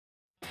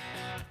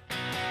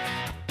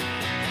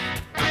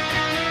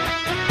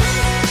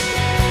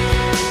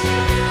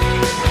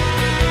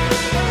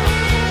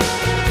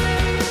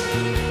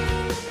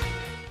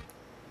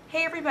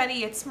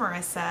everybody, it's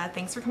Marissa.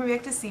 Thanks for coming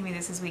back to see me.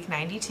 This is week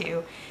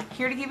 92.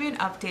 Here to give you an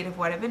update of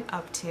what I've been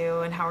up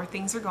to and how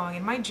things are going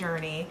in my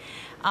journey.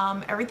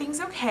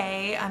 Everything's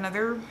okay.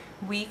 Another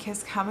week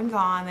has come and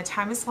gone. The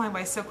time is flying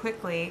by so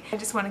quickly. I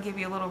just want to give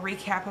you a little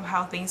recap of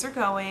how things are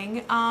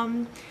going.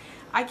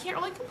 I can't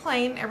really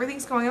complain.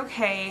 Everything's going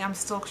okay. I'm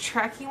still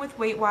tracking with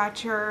Weight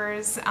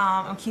Watchers.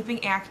 I'm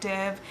keeping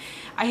active.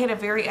 I had a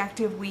very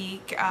active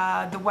week.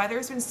 The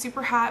weather's been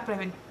super hot, but I've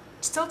been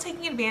still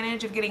taking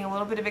advantage of getting a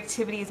little bit of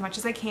activity as much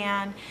as I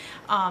can,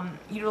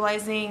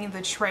 utilizing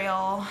the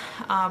trail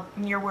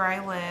near where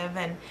I live,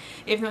 and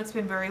even though it's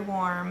been very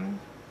warm,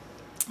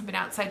 I've been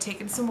outside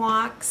taking some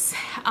walks.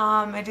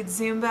 I did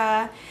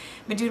Zumba,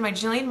 been doing my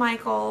Jillian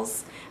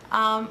Michaels.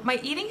 My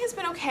eating has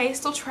been okay,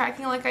 still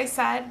tracking like I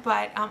said,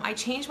 but I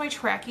changed my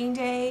tracking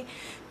day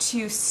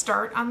to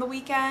start on the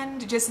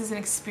weekend just as an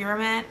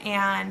experiment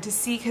and to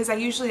see, because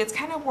it's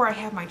kind of where I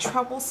have my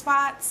trouble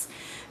spots.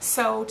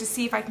 So to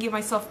see if I can give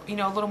myself, a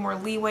little more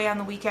leeway on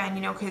the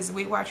weekend, because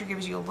Weight Watcher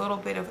gives you a little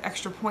bit of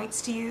extra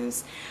points to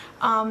use,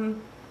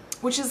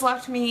 which has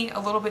left me a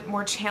little bit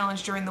more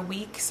challenged during the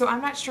week. So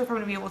I'm not sure if I'm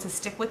going to be able to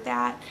stick with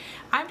that.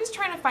 I'm just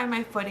trying to find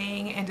my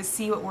footing and to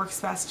see what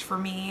works best for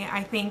me.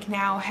 I think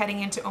now heading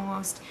into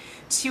almost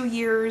 2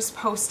 years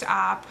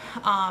post-op,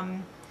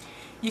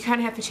 you kind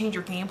of have to change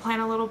your game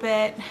plan a little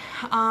bit.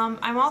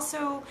 I'm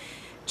also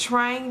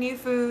trying new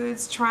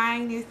foods,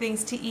 trying new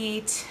things to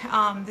eat.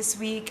 This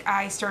week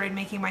I started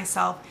making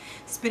myself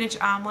spinach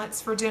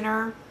omelets for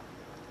dinner.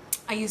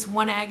 I use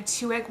 1 egg,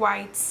 2 egg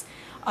whites,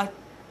 a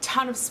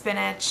ton of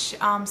spinach,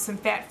 some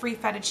fat-free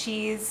feta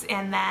cheese,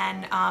 and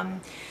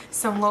then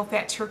some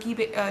low-fat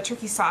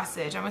turkey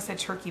sausage. I almost said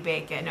turkey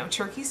bacon. No,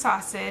 turkey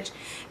sausage.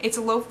 It's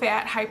a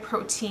low-fat,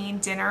 high-protein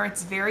dinner.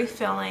 It's very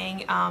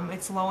filling.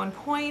 It's low in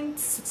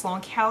points. It's low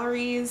in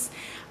calories,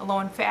 low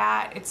in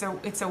fat.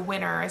 It's a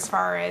winner as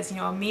far as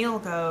a meal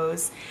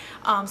goes.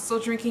 Still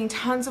drinking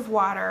tons of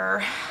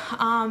water.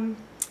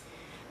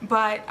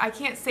 But I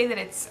can't say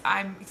that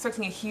I'm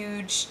expecting a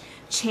huge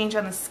change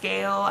on the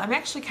scale. I'm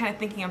actually kind of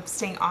thinking of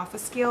staying off the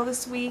scale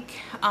this week,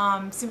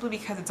 simply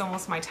because it's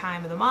almost my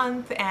time of the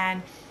month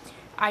and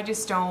I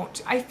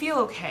feel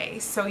okay.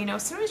 So,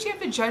 sometimes you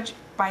have to judge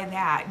by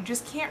that. You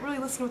just can't really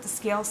listen to what the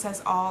scale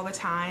says all the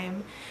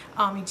time.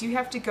 You do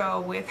have to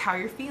go with how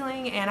you're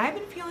feeling, and I've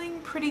been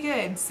feeling pretty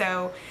good.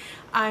 So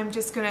I'm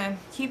just gonna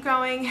keep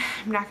going.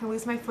 I'm not gonna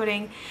lose my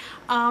footing.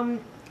 And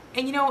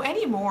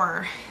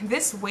anymore,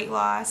 this weight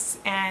loss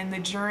and the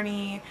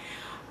journey,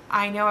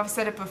 I know I've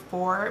said it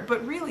before,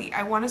 but really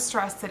I want to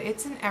stress that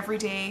it's an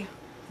everyday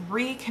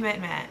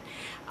recommitment.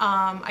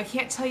 I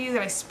can't tell you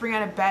that I spring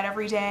out of bed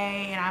every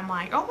day and I'm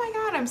like, oh my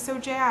God, I'm so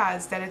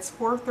jazzed that it's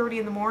 4:30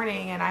 in the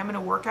morning and I'm going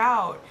to work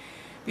out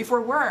before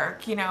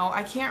work.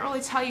 I can't really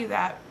tell you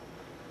that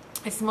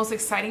it's the most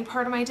exciting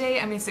part of my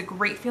day. I mean, it's a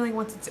great feeling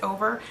once it's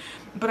over,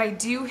 but I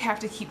do have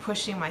to keep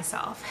pushing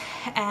myself.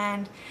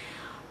 And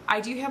I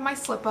do have my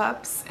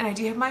slip-ups and I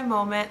do have my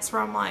moments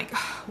where I'm like,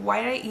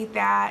 why did I eat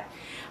that?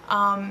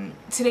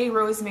 Today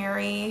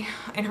Rosemary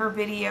in her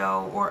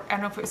video, or I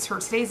don't know if it was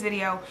today's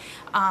video,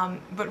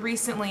 but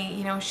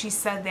recently, she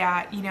said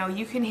that,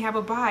 you can have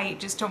a bite,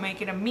 just don't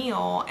make it a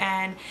meal.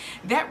 And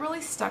that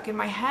really stuck in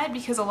my head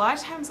because a lot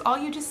of times all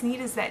you just need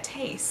is that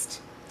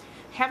taste.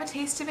 Have a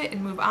taste of it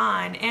and move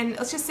on. And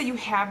let's just say you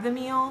have the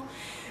meal,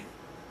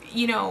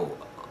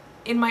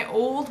 in my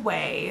old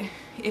way,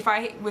 if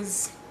I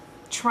was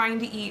trying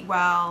to eat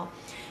well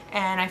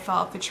and I fell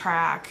off the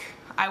track,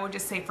 I would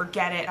just say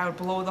forget it. I would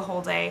blow the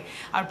whole day.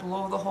 I would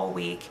blow the whole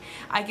week.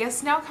 I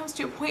guess now it comes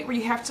to a point where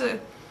you have to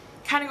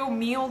kind of go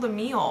meal to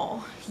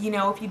meal.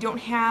 If you don't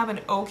have an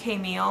okay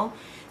meal,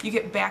 you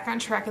get back on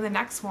track in the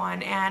next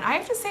one. And I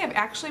have to say I've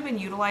actually been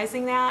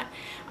utilizing that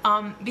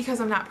because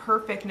I'm not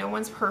perfect. No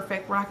one's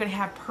perfect. We're not going to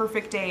have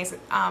perfect days,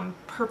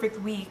 perfect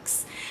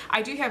weeks.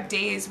 I do have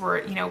days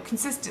where,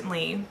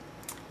 consistently,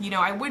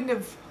 I wouldn't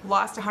have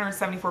lost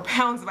 174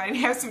 pounds if I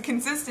didn't have some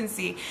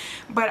consistency,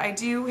 but I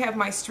do have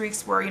my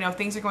streaks where,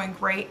 things are going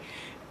great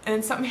and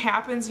then something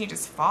happens and you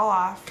just fall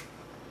off.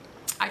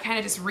 I kind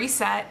of just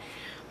reset,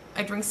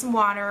 I drink some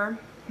water,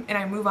 and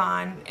I move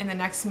on. In the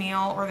next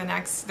meal or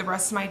the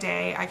rest of my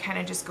day, I kind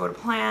of just go to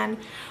plan.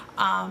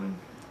 And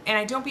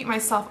I don't beat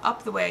myself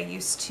up the way I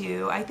used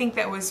to. I think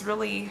that was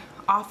really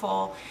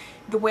awful,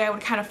 the way I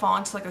would kind of fall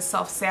into like a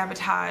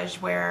self-sabotage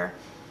where,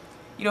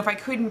 if I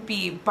couldn't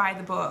be by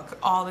the book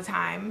all the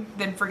time,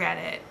 then forget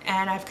it.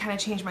 And I've kind of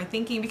changed my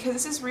thinking because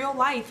this is real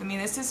life. I mean,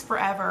 this is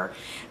forever.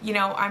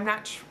 I'm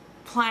not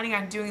planning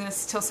on doing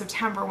this till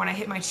September when I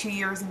hit my 2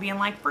 years and being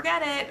like,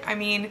 forget it. I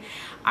mean,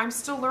 I'm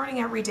still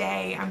learning every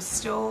day. I'm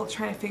still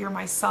trying to figure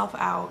myself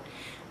out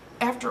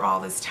after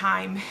all this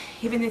time,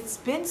 even it's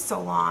been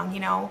so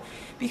long,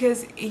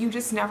 because you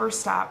just never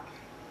stop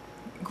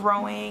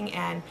growing,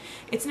 and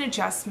it's an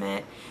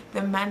adjustment.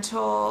 The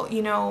mental,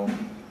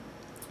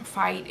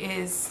 fight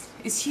is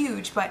is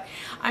huge, but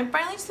I'm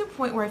finally to the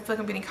point where I feel like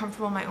I'm getting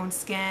comfortable in my own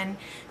skin.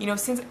 You know,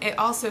 since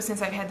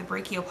I've had the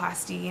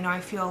brachioplasty, you know, I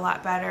feel a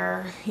lot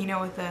better, you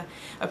know, with the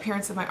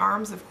appearance of my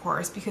arms, of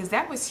course, because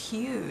that was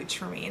huge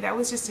for me. That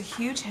was just a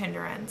huge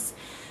hindrance.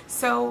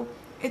 So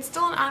it's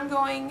still an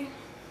ongoing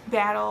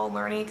battle,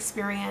 learning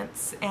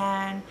experience,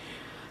 and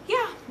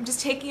yeah, I'm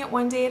just taking it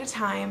one day at a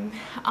time.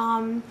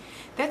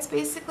 That's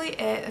basically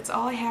it. That's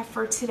all I have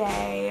for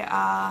today.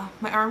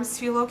 My arms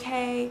feel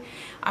okay.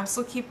 I'm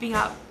still keeping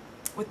up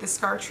with the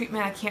scar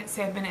treatment. I can't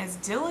say I've been as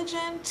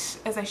diligent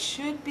as I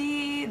should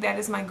be. That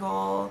is my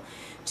goal,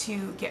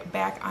 to get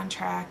back on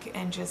track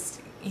and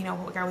just, you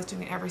know, like I was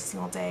doing it every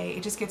single day.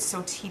 It just gets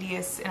so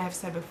tedious, and I've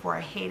said before,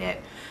 I hate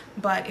it.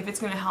 But if it's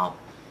going to help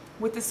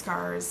with the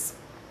scars,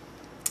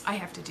 I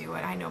have to do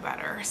it. I know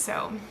better.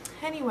 So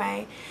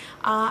anyway,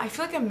 I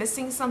feel like I'm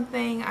missing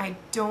something. I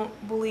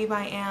don't believe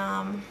I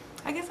am.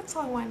 I guess that's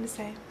all I wanted to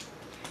say.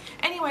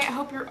 Anyway, I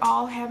hope you're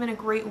all having a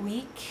great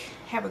week.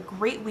 Have a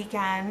great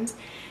weekend.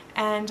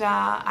 And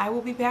I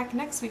will be back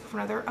next week for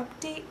another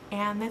update.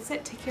 And that's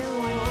it. Take care,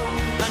 everyone.